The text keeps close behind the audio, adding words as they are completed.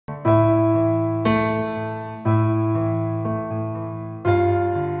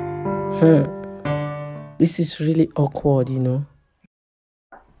This is really awkward, you know.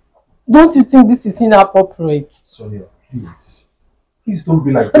 Don't you think this is inappropriate? Sonia, please. Please don't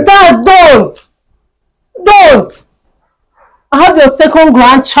be like that. Dad, don't! Don't! I have your second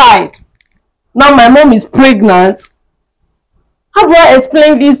grandchild. Now my mom is pregnant. How do I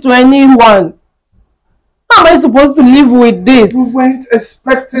explain this to anyone? How am I supposed to live with this? We weren't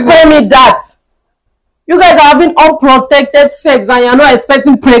expecting Spare me that. You guys are having unprotected sex and you're not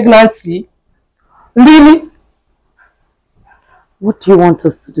expecting pregnancy? Really? What do you want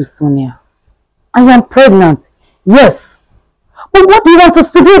us to do, Sonia? I am pregnant, yes. But what do you want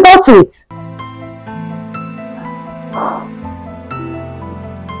us to do about it?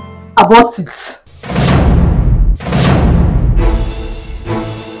 About it.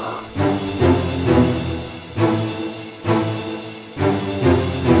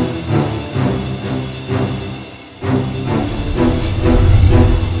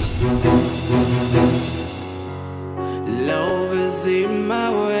 Love is in my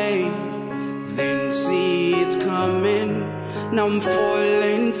way, didn't see it coming. Now I'm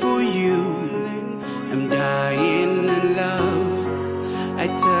falling for you, I'm dying in love. I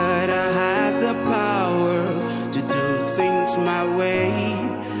thought I had the power to do things my way.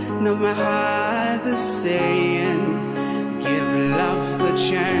 Now my heart is saying, give love the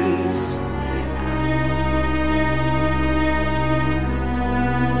chance.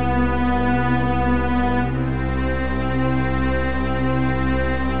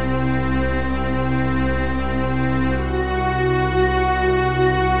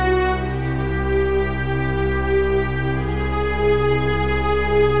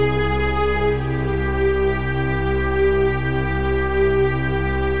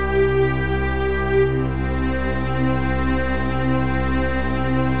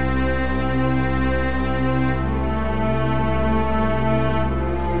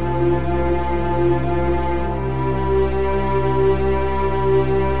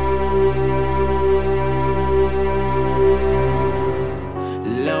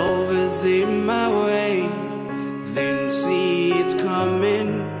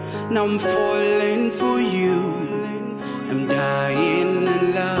 Now I'm falling for you, I'm dying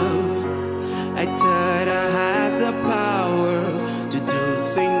in love. I thought I had the power to do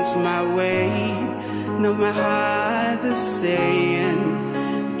things my way. Now my heart is saying,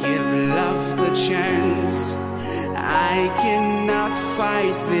 give love the chance. I cannot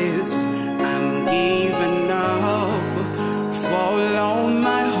fight this, I'm giving up. Follow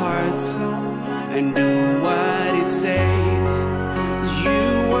my heart and do what it says. You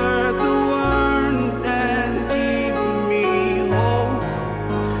were the one that gave me hope.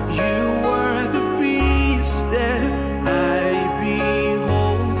 You were the peace that I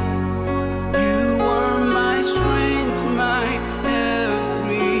behold. You were my strength, my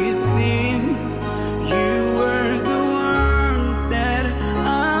everything. You were the one that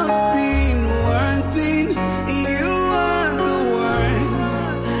I've been wanting. You are the one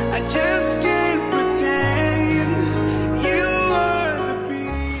I just can't pretend. You are the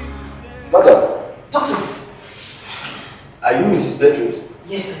peace. Madam, doctor, are you Mrs. Petrus?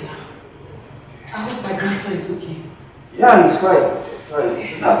 Yes, I am. I hope my grandson is okay. Yeah, he's fine. Fine.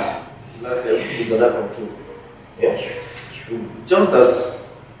 Relax. Relax, everything is under control. Yeah? Just that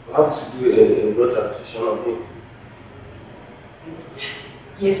we have to do a blood transfusion on him.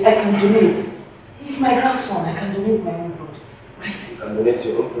 Yes, I can donate. He's my grandson. I can donate my own blood. Right? You can donate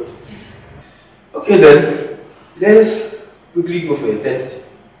your own blood? Yes. Okay then, let's quickly go for a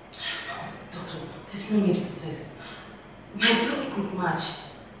test. Doctor, there's no need for test. My blood group match.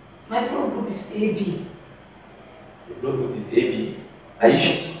 My blood group is AB. Your blood group is AB? Are you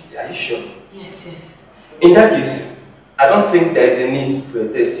sure? Are you sure? Yes, yes. In that case, I don't think there is a need for a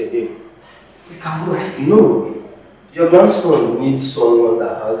test again. We can go, right? No. Your grandson needs someone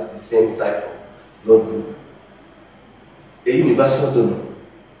that has the same type of blood group. A universal donor,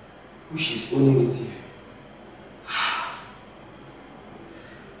 which is O negative.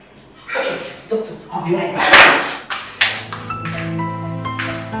 Doctor, I'll be right back.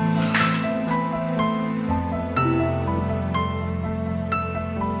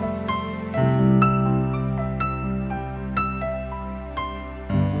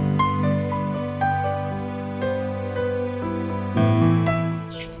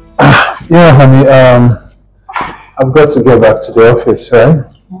 Yeah, honey, I've got to get back to the office, right?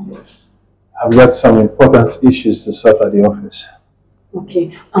 I've got some important issues to sort at the office.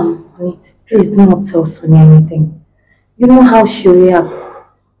 Okay, honey, please do not tell Sonia anything. You know how she reacts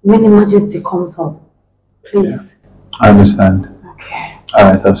when emergency comes up. Please. Yeah, I understand. Okay.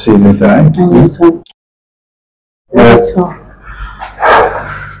 Alright, I'll see you later, right? I will too. Yeah.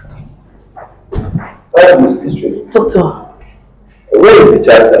 That must be straight. Doctor, Where is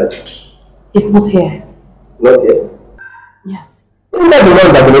the child dad? he's not here. Not yet. Yes. Isn't that the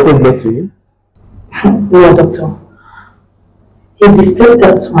one that will open here to you? No, doctor. He's the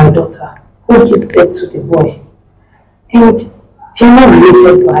stepdad to my daughter, who gives birth to the boy. And they are not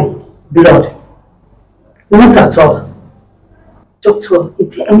related by blood. Not at all. Doctor,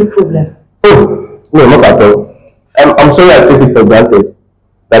 is there any problem? Oh, no, not at all. I'm sorry I take it for granted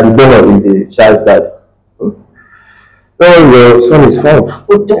that the donor is the child's dad. No, your son is fine.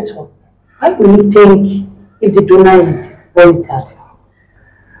 Oh, doctor, why will you think if the donor is this boy's dad?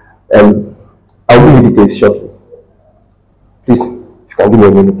 I'll give you details shortly. Please, if you can give me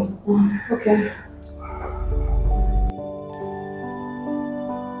a minute. Okay.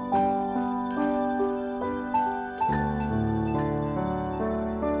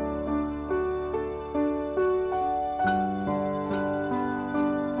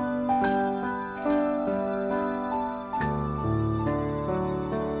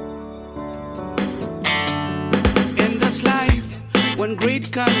 In this life, when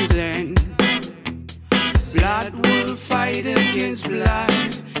greed comes in, blood will fight against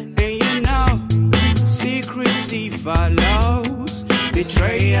blood. And you know, secrecy follows.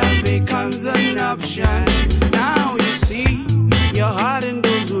 Betrayal becomes an option. Now you see your heart and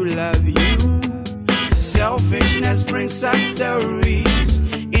those who love you. Selfishness brings such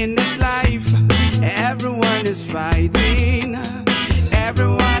stories. In this life, everyone is fighting.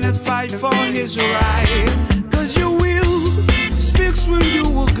 Everyone will fight for his rights. Cause your will speaks when you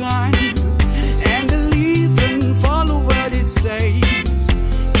were gone. And believe and follow what it says.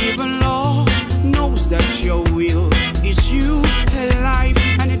 Even Lord knows that your will is you alive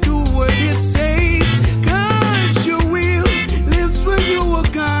and you do what it says. Cause your will lives when you were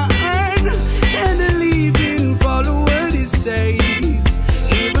gone. And believe and follow what it says.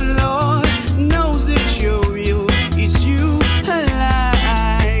 Even Lord knows that your will is you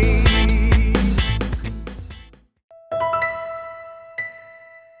alive.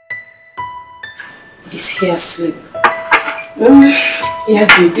 Is he asleep?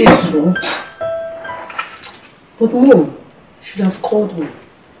 Yes, he did so. But Mom, you should have called me.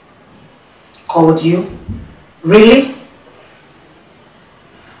 Called you? Really?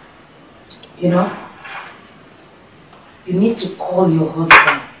 You know, you need to call your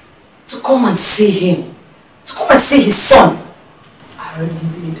husband to come and see him. To come and see his son. I already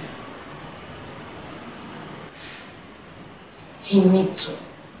did. He needs to.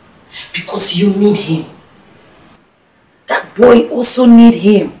 Because you need him. That boy also need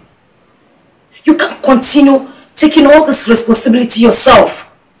him. You can't continue taking all this responsibility yourself.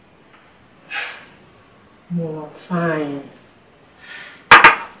 No, fine.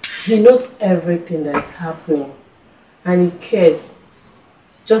 He knows everything that is happening. And he cares.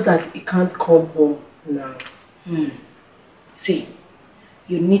 Just that he can't come home now. See,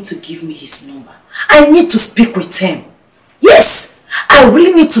 you need to give me his number. I need to speak with him. Yes, I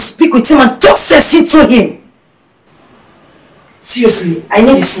really need to speak with him and talk sense into him. Seriously, I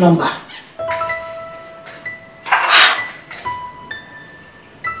need his number.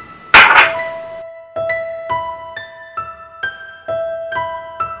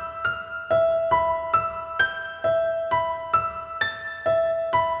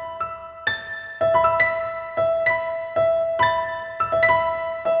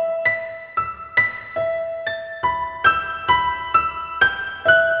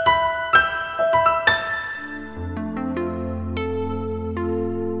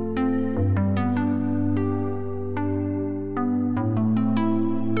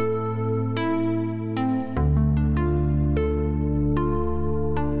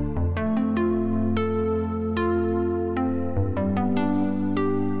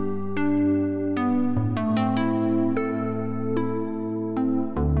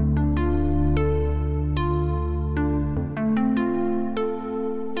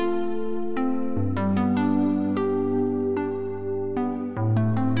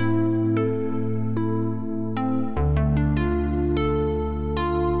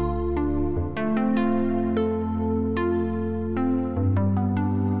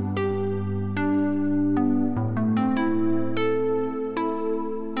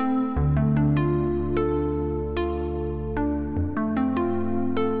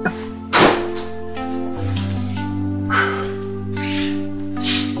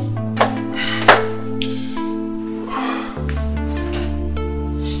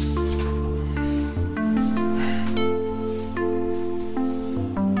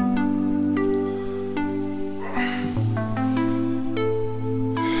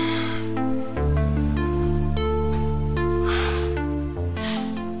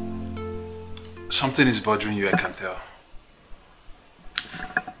 Something is bothering you, I can tell.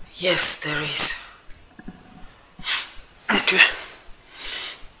 Yes, there is. Okay.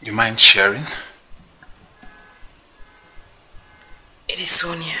 You mind sharing? It is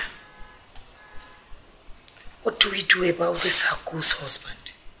Sonia. What do we do about this Haku's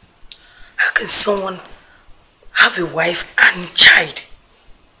husband? How can someone have a wife and a child?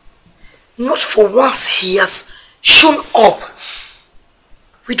 Not for once he has shown up.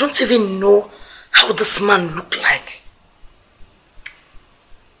 We don't even know how this man looked like.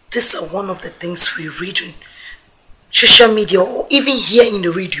 These are one of the things we read in social media or even hear in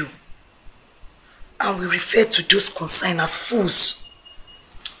the radio. And we refer to those concerned as fools.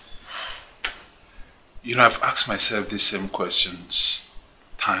 You know, I've asked myself these same questions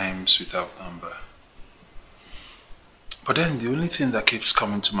times without number. But then the only thing that keeps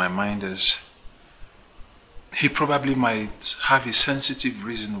coming to my mind is he probably might have a sensitive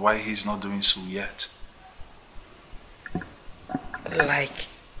reason why he's not doing so yet. Like,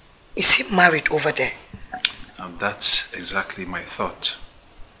 is he married over there? And that's exactly my thought.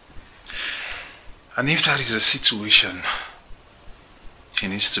 And if that is the situation, he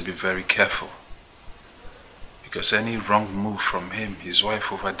needs to be very careful. Because any wrong move from him, his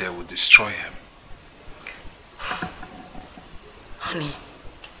wife over there will destroy him. Honey,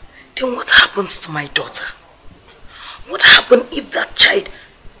 then what happens to my daughter? What happens if that child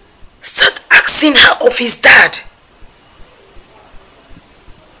start asking her of his dad?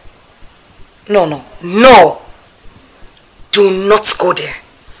 No. Do not go there.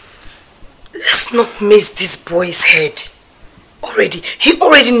 Let's not mess this boy's head. He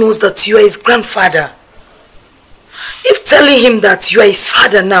already knows that you are his grandfather. If telling him that you are his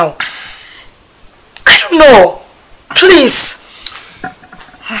father now, I don't know. Please.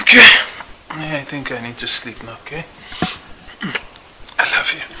 Okay. I think I need to sleep now, okay? I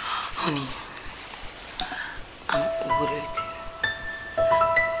love you. Honey, I'm ovulating.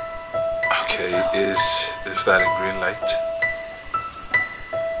 Okay, is that a green light?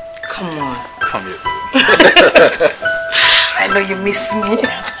 Come on. Come here. I know you miss me.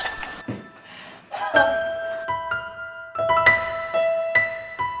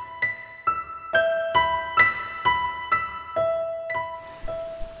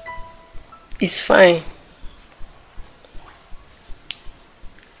 It's fine.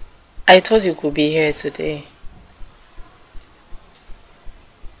 I thought you could be here today.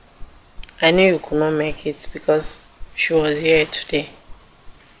 I knew you could not make it because she was here today.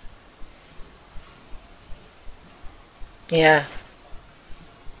 Yeah.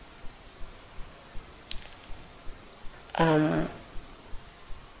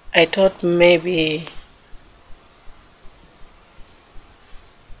 I thought maybe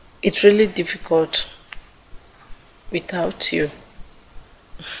it's really difficult without you.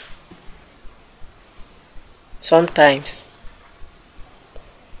 Sometimes.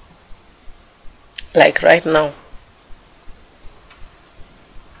 Like right now.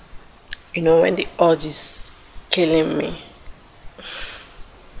 You know, when the urge is killing me.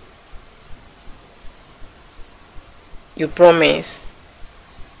 You promise?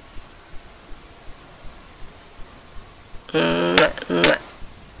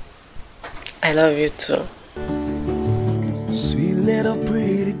 I love you too. Sweet little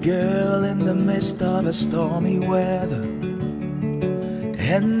pretty girl in the midst of a stormy weather,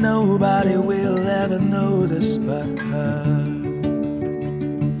 and nobody will ever notice but her.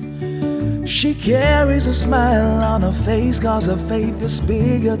 She carries a smile on her face, cause her faith is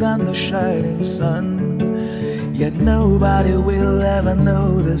bigger than the shining sun. Yet nobody will ever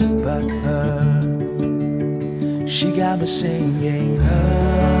notice but her. She got me singing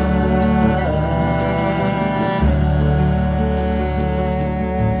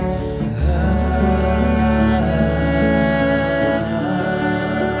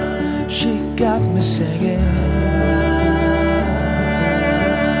She got me singing.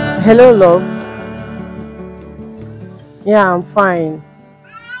 Hello, love. Yeah, I'm fine.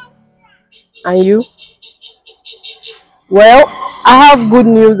 And you? Well, I have good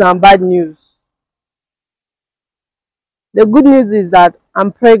news and bad news. The good news is that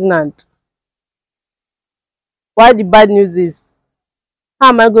I'm pregnant. While the bad news is, how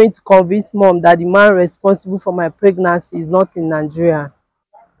am I going to convince mom that the man responsible for my pregnancy is not in Nigeria?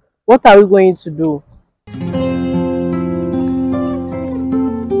 What are we going to do?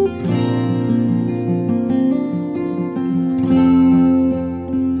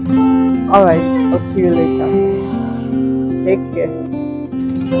 Alright, I'll see you later. Take care.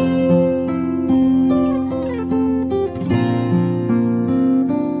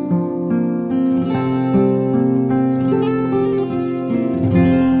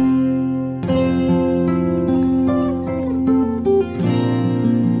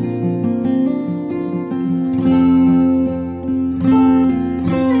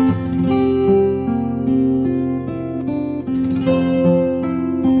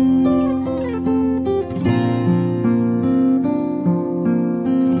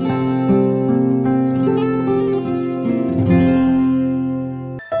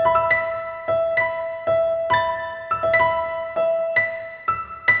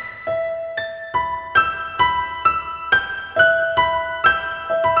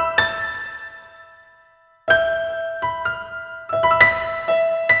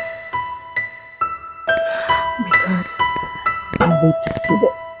 wait to see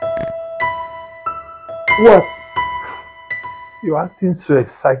them. What? You're acting so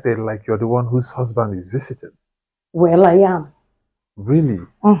excited like you're the one whose husband is visiting. Well, I am. Really?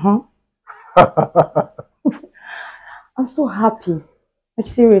 I'm so happy. Like,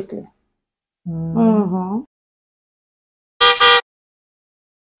 seriously.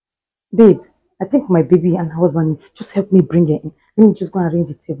 Babe, I think my baby and husband just help me bring it in. Let me just go and arrange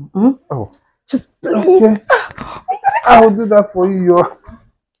the table. Oh. Just please. Okay. I'll do that for you.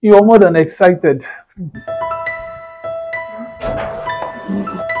 You're more than excited.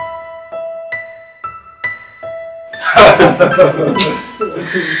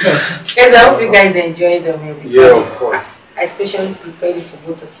 Guys, I hope you guys enjoyed the meal because Yeah, of course. I especially prepared it for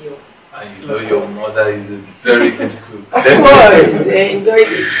both of you. And you know your mother is a very good cook. Of course, they enjoyed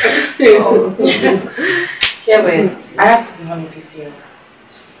it. Kevin, I have to be honest with you.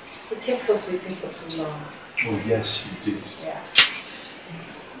 You kept us waiting for too long. Oh yes, you did. Yeah.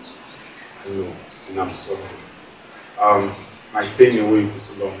 I know, and I'm sorry. My staying away for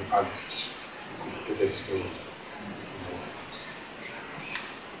so long has a complicated story.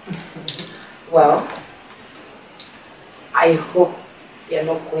 Well, I hope you're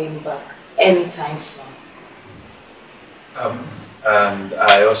not going back anytime soon. And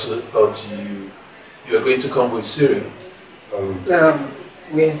I also thought you were going to come with cereal.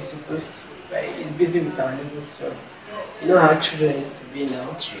 We're supposed to, but he's busy with our little son. You know how children used to be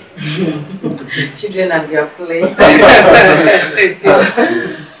now. Children and their play.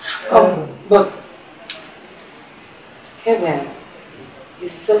 But Kevin, you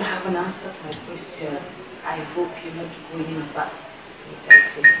still haven't answered my question. I hope you're not going back anytime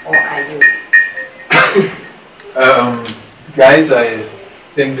soon, or are you? Guys, I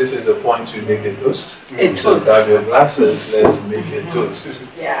think this is a point we make a toast. So grab your glasses, let's make a toast.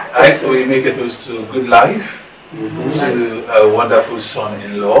 Yeah. Right? We make a toast to good life, to a wonderful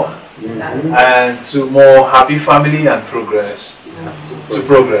son-in-law, and to more happy family and progress. To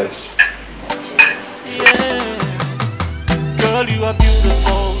progress. Yeah. Girl, you are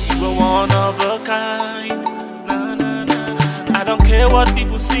beautiful, you are one of a kind. Na, na, na, na. I don't care what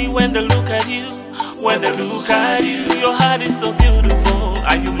people see when they look at you. When they look at you, your heart is so beautiful.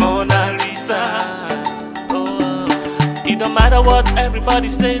 Are you Mona Lisa? Oh, it don't matter what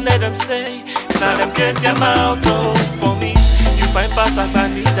everybody say, let them say. Now them get their mouth oh, for me. You find pass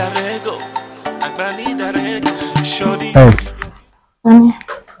Agbani Darego, Agbani Darego, Shorty. Hey,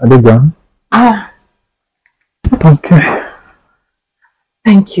 are they gone? Ah, Okay.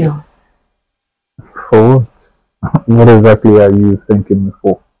 thank you. For what? What exactly are you thanking me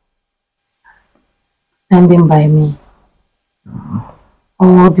for? Standing by me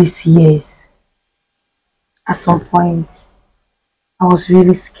all these years. At some point, I was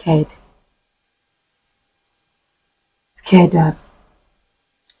really scared. Scared that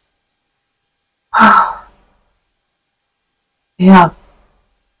yeah,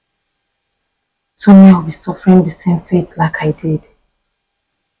 soon I'll be suffering the same fate like I did.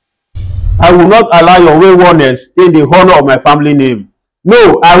 I will not allow your waywardness stain the honor of my family name.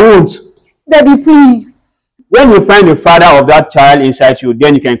 No, I won't. Daddy, please. When you find the father of that child inside you,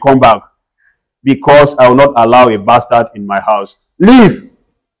 then you can come back. Because I will not allow a bastard in my house. Leave!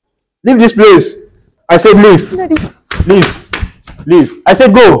 Leave this place. I said leave. Daddy. Leave. Leave. I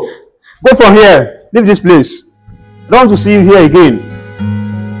said go. Go from here. Leave this place. I don't want to see you here again.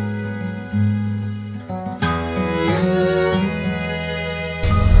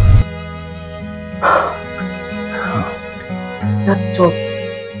 That thought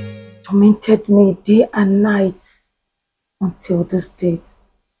tormented me day and night until this date.